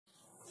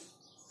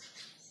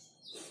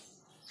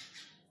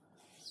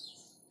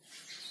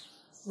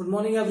Good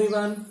morning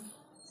everyone.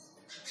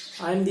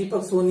 I am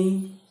Deepak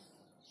Soni.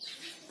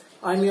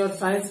 I am your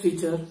science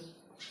teacher.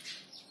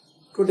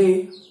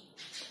 Today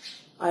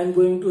I am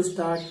going to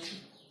start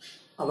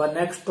our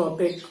next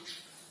topic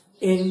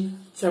in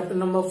chapter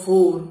number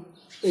 4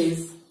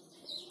 is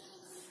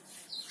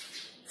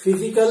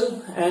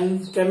physical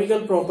and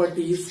chemical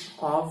properties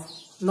of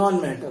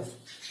non-metals.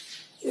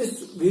 इस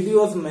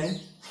videos में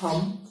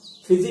हम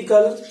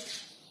physical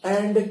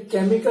and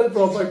chemical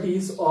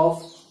properties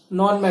of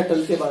non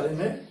metal के बारे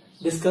में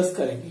discuss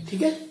करेंगे।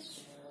 ठीक है,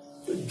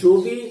 तो जो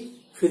भी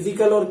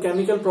फिजिकल और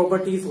केमिकल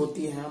प्रॉपर्टीज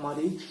होती हैं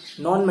हमारी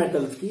नॉन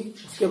मेटल्स की,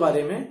 उसके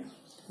बारे में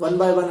वन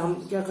बाय वन हम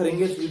क्या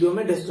करेंगे इस वीडियो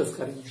में डिस्कस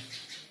करेंगे।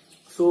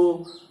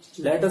 So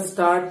let us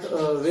start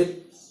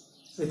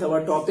with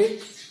our topic.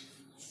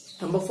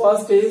 Number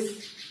first is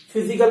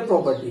physical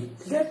property.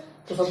 ठीक है,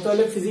 तो सबसे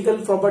पहले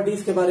फिजिकल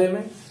प्रॉपर्टीज के बारे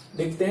में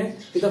देखते हैं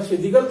कि the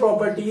physical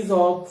properties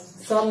of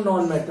some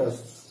non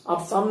metals.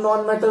 अब सम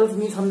नॉन मेटल्स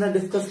मीन्स हमने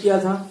डिस्कस किया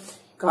था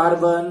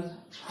कार्बन,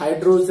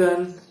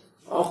 हाइड्रोजन,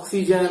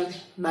 ऑक्सीजन,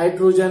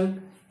 नाइट्रोजन,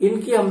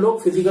 इनकी हम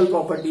लोग फिजिकल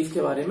प्रॉपर्टीज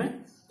के बारे में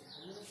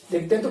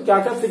देखते हैं। तो क्या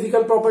क्या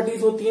फिजिकल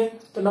प्रॉपर्टीज होती हैं?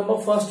 तो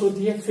नंबर फर्स्ट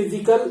होती है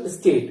फिजिकल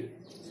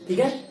स्टेट। ठीक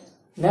है,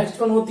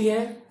 नेक्स्ट वन होती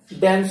है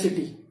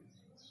density.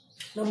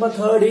 Number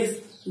third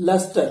is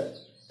lustre.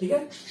 ठीक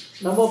है,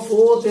 नंबर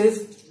फोर्थ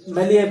इज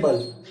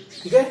मेलिएबल।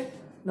 ठीक है,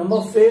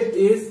 number fifth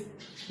is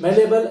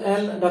malleable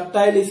and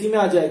ductile, इसी में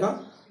आ जाएगा।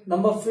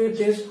 Number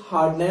fifth is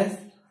hardness.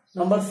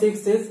 Number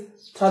six is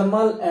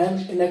thermal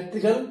and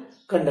electrical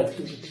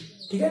conductivity.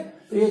 ठीक है,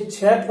 तो ये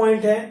 6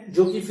 पॉइंट हैं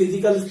जो कि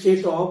physical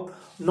state of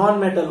non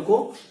metal को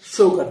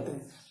शो करते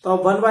हैं। तो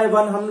अब वन बाय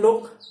वन हम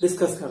लोग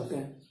डिस्कस करते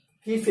हैं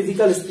कि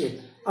फिजिकल स्टेट।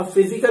 अब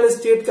फिजिकल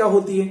स्टेट क्या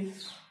होती है?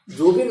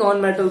 जो भी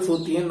नॉन मेटल्स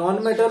होती है,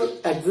 non metal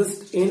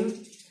exist in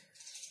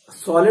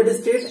solid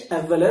state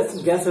as well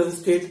as gases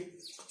state.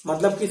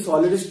 मतलब कि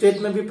सॉलिड स्टेट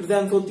में भी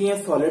प्रेजेंट होती हैं,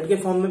 सॉलिड के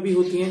फॉर्म में भी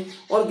होती हैं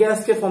और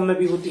गैस के फॉर्म में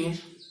भी होती हैं।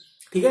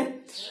 ठीक है,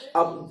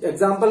 अब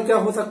एग्जाम्पल क्या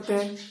हो सकते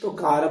हैं? तो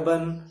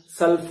कार्बन,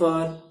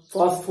 सल्फर,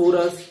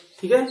 फॉस्फोरस,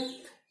 ठीक है,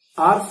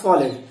 आर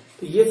सॉलिड।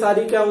 तो ये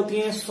सारी क्या होती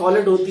हैं?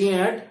 सॉलिड होती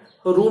हैं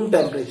एट रूम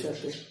टेम्परेचर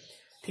पे।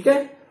 ठीक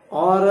है,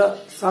 और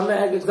सम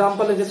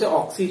एग्जाम्पल है जैसे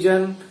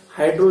oxygen,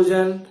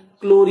 hydrogen,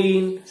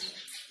 chlorine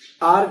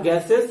are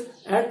gases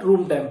at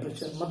room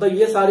temperature. मतलब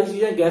ये सारी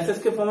चीजें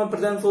गैसेस के फॉर्म में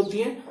प्रेजेंस होती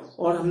हैं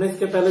और हमने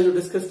इसके पहले जो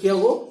डिस्कस किया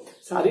वो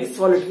सारी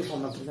सॉलिड के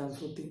फॉर्म में प्रेजेंस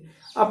होती है।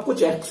 अब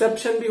कुछ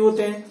एक्सेप्शन भी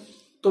होते हैं।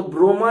 तो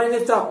bromine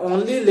is the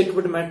only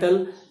liquid metal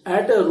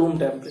at room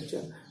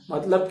temperature.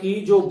 मतलब कि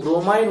जो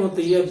ब्रोमाइन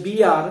होती है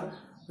Br,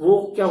 वो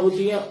क्या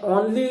होती है?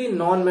 ओनली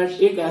नॉन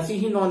मेटल, एक ऐसी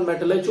ही नॉन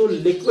मेटल है जो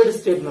लिक्विड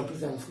स्टेट में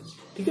प्रेजेंट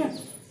है। ठीक है,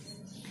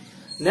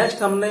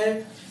 नेक्स्ट हमने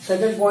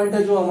सेकंड पॉइंट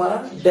है जो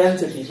हमारा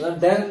डेंसिटी।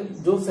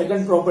 जो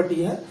सेकंड प्रॉपर्टी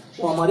है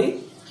वो हमारी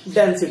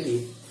डेंसिटी।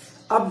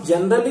 अब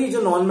जनरली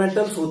जो नॉन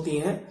मेटल्स होती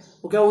हैं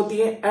वो क्या होती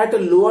है? At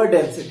lower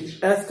density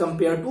as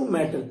compare to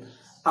metal.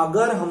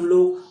 अगर हम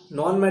लोग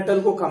नॉन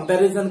मेटल को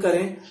कंपैरिजन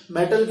करें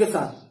मेटल के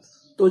साथ,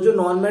 तो जो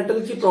नॉन मेटल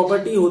की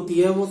प्रॉपर्टी होती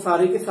है वो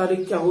सारी के सारी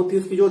क्या होती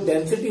है? उसकी जो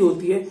डेंसिटी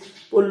होती है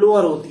वो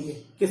लोअर होती है।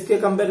 किसके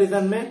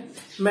कंपैरिजन में?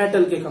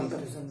 मेटल के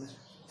कंपैरिजन में।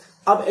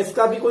 अब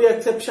इसका भी कोई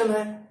एक्सेप्शन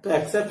है। तो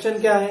एक्सेप्शन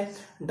क्या है?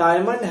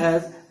 Diamond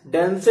has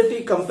density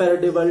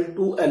comparable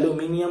to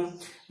aluminium.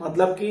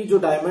 मतलब कि जो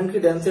डायमंड की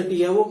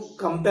डेंसिटी है वो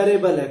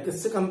कंपेरेबल है।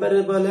 किससे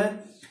कंपेरेबल है?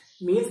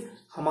 मीन्स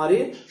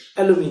हमारे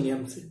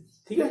एल्यूमिनियम से।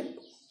 ठीक है,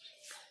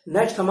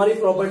 नेक्स्ट हमारी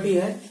प्रॉपर्टी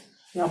है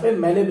यहाँ पे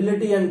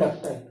मेलेबिलिटी एंड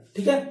डक्टाइल।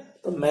 ठीक है,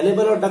 तो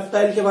मेलेबल और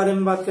डक्टाइल के बारे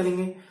में बात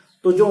करेंगे।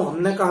 तो जो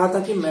हमने कहा था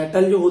कि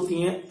मेटल जो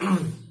होती हैं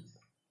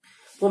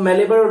वो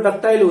मेलेबल और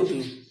डक्टाइल होती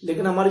हैं,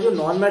 लेकिन हमारी जो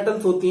नॉन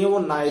मेटल्स होती हैं वो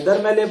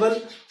नाइदर मेलेबल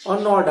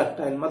और नॉट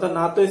डक्टाइल। मतलब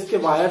ना तो इसके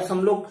वायर्स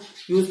हम लोग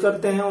यूज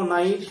करते हैं और ना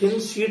ही थिन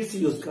शीट्स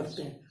यूज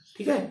करते हैं।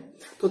 ठीक है,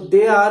 तो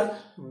they are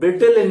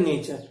brittle in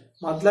nature.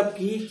 मतलब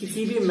कि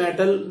किसी भी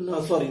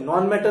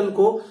नॉन मेटल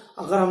को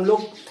अगर हम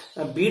लोग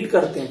बीट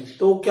करते हैं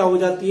तो क्या हो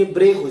जाती है?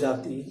 ब्रेक हो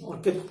जाती है।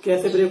 और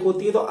कैसे ब्रेक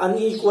होती है? तो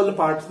अनइक्वल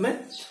पार्ट्स में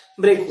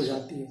ब्रेक हो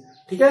जाती है।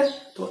 ठीक है,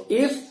 तो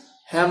if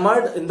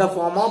hammered in the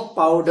form of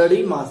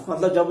powdery मास,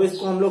 मतलब जब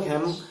इसको हम लोग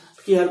हैम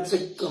की हेल्प से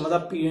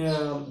मतलब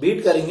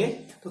बीट करेंगे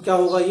तो क्या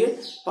होगा? ये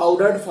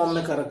पाउडर्ड फॉर्म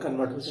में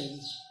कन्वर्ट हो जाएगी।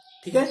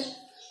 ठीक है,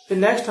 फिर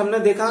नेक्स्ट हमने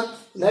देखा,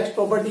 नेक्स्ट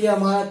प्रॉपर्टी है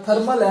हमारा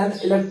थर्मल एंड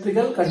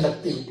इलेक्ट्रिकल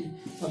कंडक्टिविटी।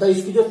 मतलब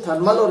इसकी जो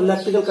थर्मल और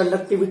इलेक्ट्रिकल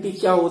कंडक्टिविटी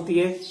क्या होती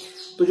है?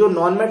 तो जो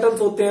नॉन मेटल्स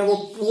होते हैं वो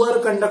poor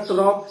conductor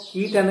of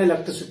heat and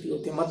electricity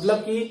होते हैं। मतलब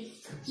कि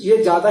ये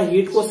ज्यादा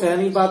हीट को सह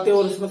नहीं पाते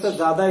और इसमें से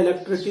ज्यादा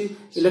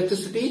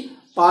इलेक्ट्रिसिटी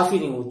पास ही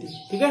नहीं होती।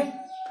 ठीक है,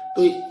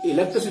 तो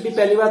इलेक्ट्रिसिटी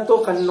पहली बात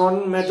तो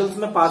नॉन मेटल्स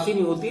में पास ही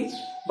नहीं होती,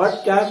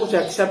 बट क्या है? कुछ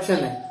एक्सेप्शन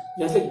है,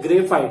 जैसे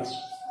ग्रेफाइट।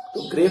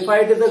 तो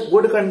graphite is a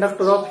good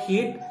conductor of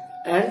heat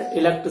and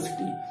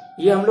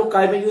electricity. ये हम लोग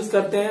काय में यूज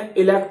करते हैं?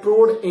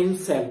 इलेक्ट्रोड इन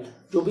सेल।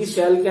 जो भी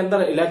सेल के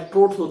अंदर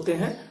इलेक्ट्रोड्स होते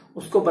हैं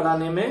उसको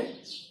बनाने में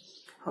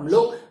हम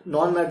लोग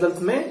नॉन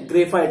मेटल्स में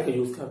ग्रेफाइट का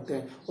यूज करते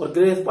हैं। और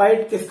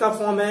ग्रेफाइट किसका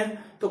फॉर्म है?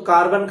 तो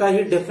कार्बन का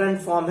ही डिफरेंट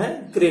फॉर्म है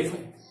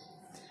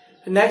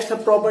ग्रेफाइट। नेक्स्ट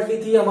प्रॉपर्टी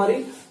थी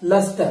हमारी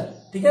लस्टर।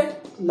 ठीक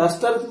है।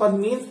 लस्टर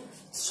मीन्स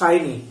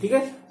शाइनी, ठीक है।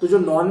 तो जो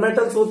नॉन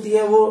मेटल्स होती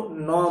है वो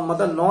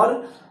मतलब नॉर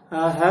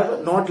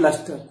हैव नॉट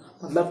लस्टर,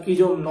 मतलब कि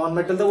जो नॉन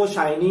मेटल है वो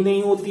शाइनी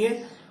नहीं होती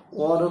है।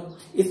 और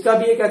इसका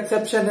भी एक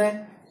एक्सेप्शन है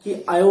कि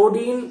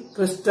iodine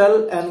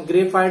crystal and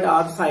graphite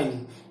are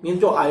shiny, mean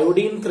जो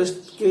आयोडीन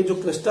के जो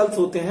क्रिस्टल्स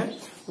होते हैं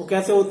वो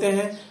कैसे होते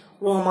हैं,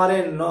 वो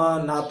हमारे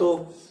ना तो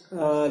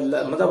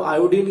मतलब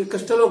आयोडीन के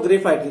क्रिस्टल और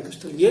ग्रेफाइट के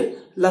क्रिस्टल ये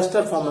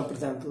लस्टर फॉर्म में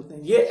प्रेजेंट होते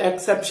हैं, ये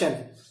एक्सेप्शन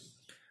है।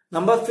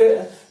 नंबर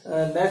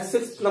नेक्स्ट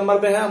 6 नंबर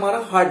पे है हमारा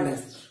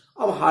हार्डनेस।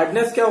 अब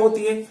हार्डनेस क्या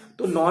होती है,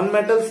 तो नॉन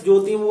मेटल्स जो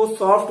होती हैं वो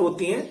सॉफ्ट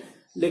होती हैं,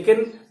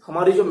 लेकिन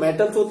हमारी जो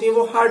मेटल्स होती हैं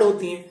वो हार्ड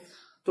होती हैं।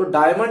 तो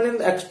diamond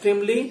is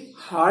extremely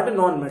hard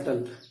non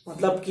metal,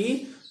 मतलब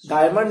कि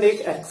डायमंड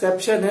एक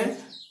एक्सेप्शन है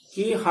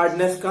कि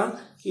हार्डनेस का,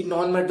 कि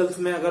नॉन मेटल्स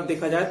में अगर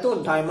देखा जाए तो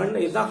diamond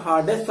is the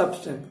hardest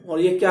substance, और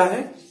ये क्या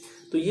है,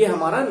 तो ये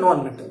हमारा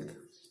नॉन मेटल,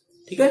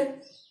 ठीक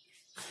है।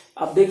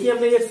 अब देखिए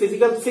हमने ये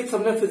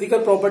हमने फिजिकल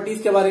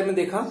प्रॉपर्टीज के बारे में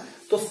देखा,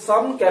 तो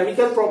सम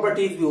केमिकल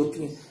प्रॉपर्टीज भी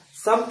होती हैं,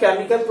 some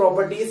chemical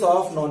properties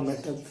of non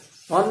metals.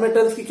 Non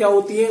metals की क्या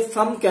होती है,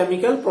 सम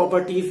केमिकल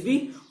प्रॉपर्टीज भी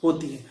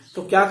होती है।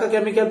 तो क्या क्या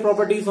केमिकल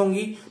प्रॉपर्टीज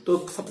होंगी, तो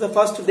सबसे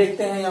फर्स्ट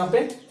देखते हैं यहाँ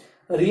पे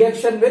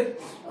रिएक्शन विद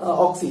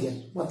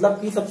ऑक्सीजन, मतलब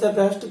कि सबसे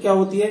फर्स्ट क्या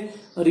होती है,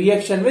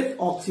 रिएक्शन विद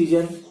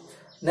ऑक्सीजन।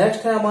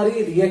 नेक्स्ट है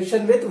हमारी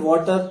रिएक्शन विद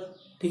वाटर,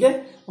 ठीक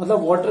है,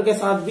 मतलब वाटर के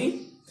साथ भी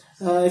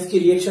इसकी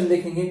रिएक्शन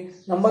देखेंगे।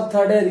 नंबर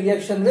 3 है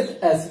रिएक्शन विद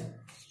एसिड,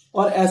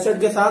 और एसिड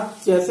के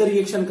साथ जैसे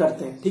रिएक्शन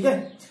करते हैं, ठीक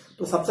है।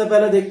 तो सबसे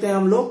पहले देखते हैं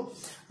हम लोग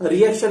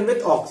रिएक्शन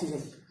विद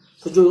ऑक्सीजन।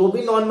 तो जो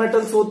भी नॉन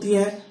मेटल्स होती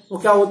हैं वो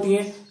क्या होती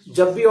हैं,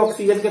 जब भी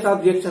ऑक्सीजन के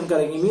साथ रिएक्शन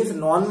करेंगी, means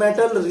non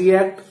metal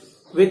react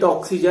with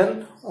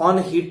oxygen on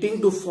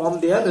heating to form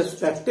their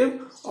respective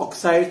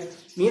oxide,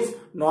 means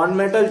non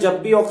metal जब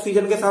भी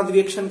ऑक्सीजन के साथ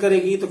रिएक्शन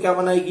करेगी तो क्या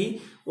बनाएगी,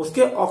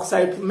 उसके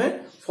ऑक्साइड में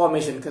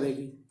फॉर्मेशन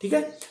करेगी, ठीक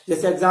है।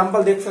 जैसे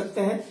एग्जांपल देख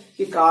सकते हैं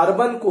कि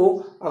कार्बन को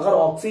अगर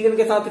ऑक्सीजन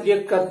के साथ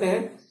रिएक्ट करते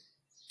हैं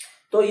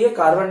तो ये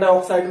कार्बन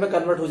डाइऑक्साइड में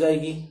कन्वर्ट हो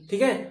जाएगी,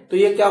 ठीक है। तो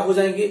ये क्या हो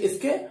जाएंगे,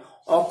 इसके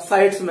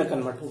ऑक्साइड्स में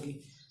कन्वर्ट होगी,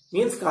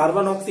 मीन्स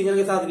कार्बन ऑक्सीजन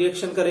के साथ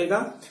रिएक्शन करेगा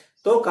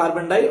तो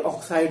कार्बन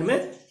डाइऑक्साइड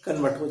में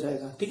कन्वर्ट हो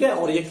जाएगा, ठीक है।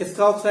 और ये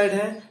किसका ऑक्साइड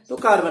है, तो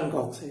कार्बन का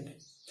ऑक्साइड है,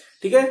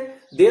 ठीक है।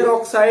 There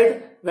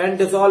oxide when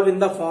dissolve in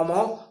the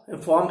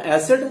form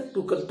acid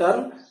to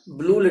turn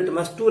blue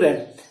litmus to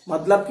red,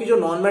 मतलब कि जो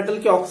नॉन मेटल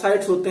के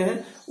ऑक्साइड्स होते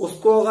हैं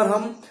उसको अगर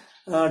हम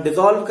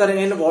डिसॉल्व करें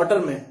इन वाटर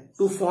में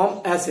टू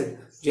फॉर्म एसिड,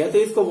 जैसे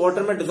इसको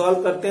वाटर में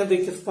डिसॉल्व करते हैं तो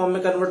ये किस फॉर्म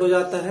में कन्वर्ट हो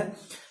जाता है,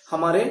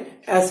 हमारे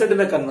एसिड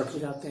में कन्वर्ट हो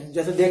जाते हैं।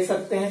 जैसे देख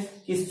सकते हैं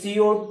कि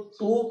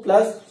CO2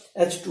 प्लस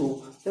H2,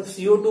 जब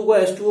CO2 को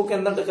H2O के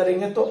अंदर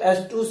करेंगे तो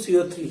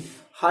H2CO3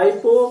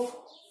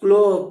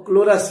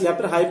 हाइपोक्लोरस या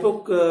फिर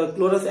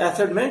हाइपोक्लोरस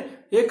एसिड में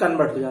ये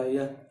कन्वर्ट हो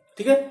जाएगा,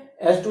 ठीक है।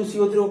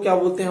 H2CO3 को क्या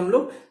बोलते हैं हम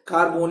लोग,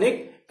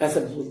 कार्बोनिक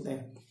एसिड बोलते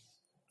हैं।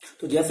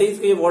 तो जैसे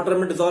ही ये वाटर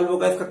में डिसॉल्व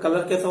होगा इसका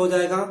कलर कैसा हो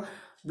जाएगा,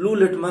 ब्लू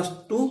लिटमस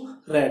टू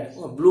रेड,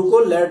 और ब्लू को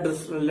रेड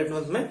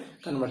लिटमस में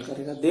कन्वर्ट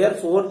करेगा।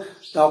 Therefore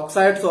the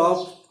oxides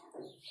of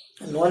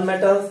non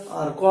metals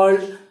are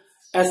called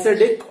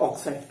acidic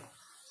oxide,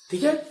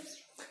 ठीक है।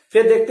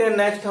 फिर देखते हैं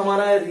नेक्स्ट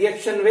हमारा है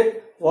रिएक्शन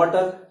विद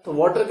वाटर। तो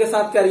वाटर के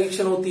साथ क्या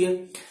रिएक्शन होती है,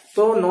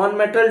 तो non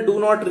metal do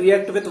not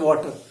react with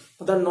water,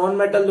 मतलब नॉन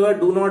मेटल जो है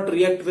do not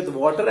react with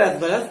water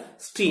as well as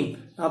steam,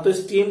 ना तो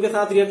स्टीम के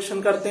साथ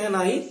रिएक्शन करते हैं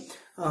ना ही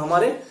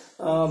हमारे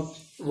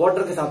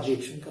वाटर के साथ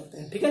रिएक्शन करते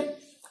हैं, ठीक है।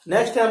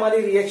 नेक्स्ट है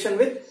हमारी रिएक्शन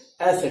विद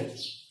एसिड।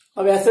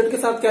 अब एसिड के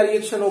साथ क्या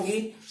रिएक्शन होगी,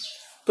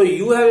 तो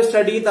you have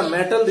study the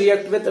metal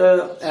react with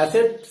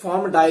acid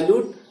form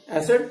dilute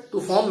acid to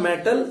form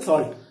metal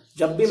salt.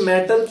 जब भी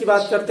मेटल की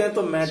बात करते हैं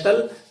तो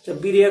मेटल जब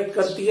भी रिएक्ट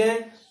करती है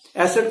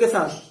एसिड के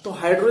साथ तो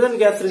हाइड्रोजन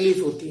गैस रिलीज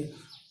होती है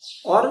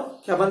और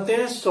क्या बनते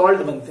हैं,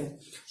 सॉल्ट बनते हैं।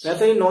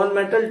 वैसे ही non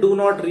metal do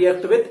not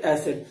react with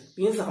acid,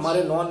 means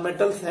हमारे नॉन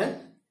मेटल्स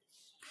हैं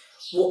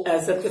वो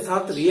एसिड के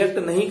साथ रिएक्ट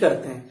नहीं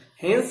करते हैं,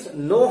 hence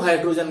no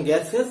hydrogen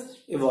gas is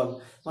evolve,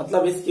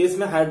 मतलब इस केस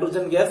में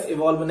हाइड्रोजन गैस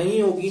इवॉल्व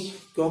नहीं होगी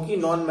क्योंकि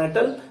नॉन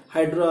मेटल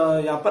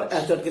यहाँ पर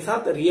एसिड के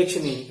साथ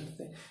रिएक्शन ही नहीं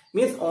करते।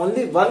 मीन्स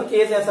ओनली वन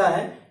केस ऐसा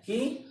है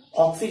कि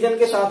ऑक्सीजन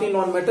के साथ ही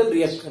नॉन मेटल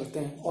रिएक्ट करते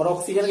हैं, और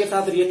ऑक्सीजन के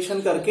साथ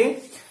रिएक्शन करके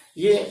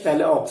ये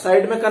पहले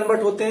ऑक्साइड में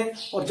कन्वर्ट होते हैं,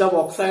 और जब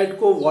ऑक्साइड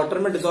को वाटर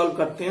में डिसॉल्व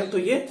करते हैं तो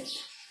ये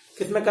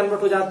किस में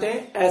कन्वर्ट हो जाते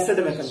हैं, एसिड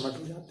में कन्वर्ट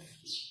हो जाते हैं।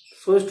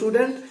 So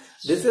student,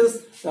 this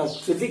is the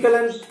physical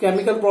and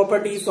chemical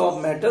properties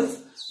of metals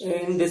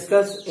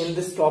discussed in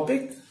this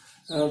topic.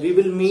 We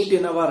will meet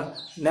in our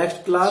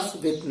next class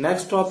with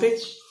next topic.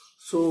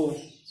 So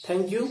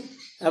thank you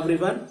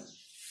everyone.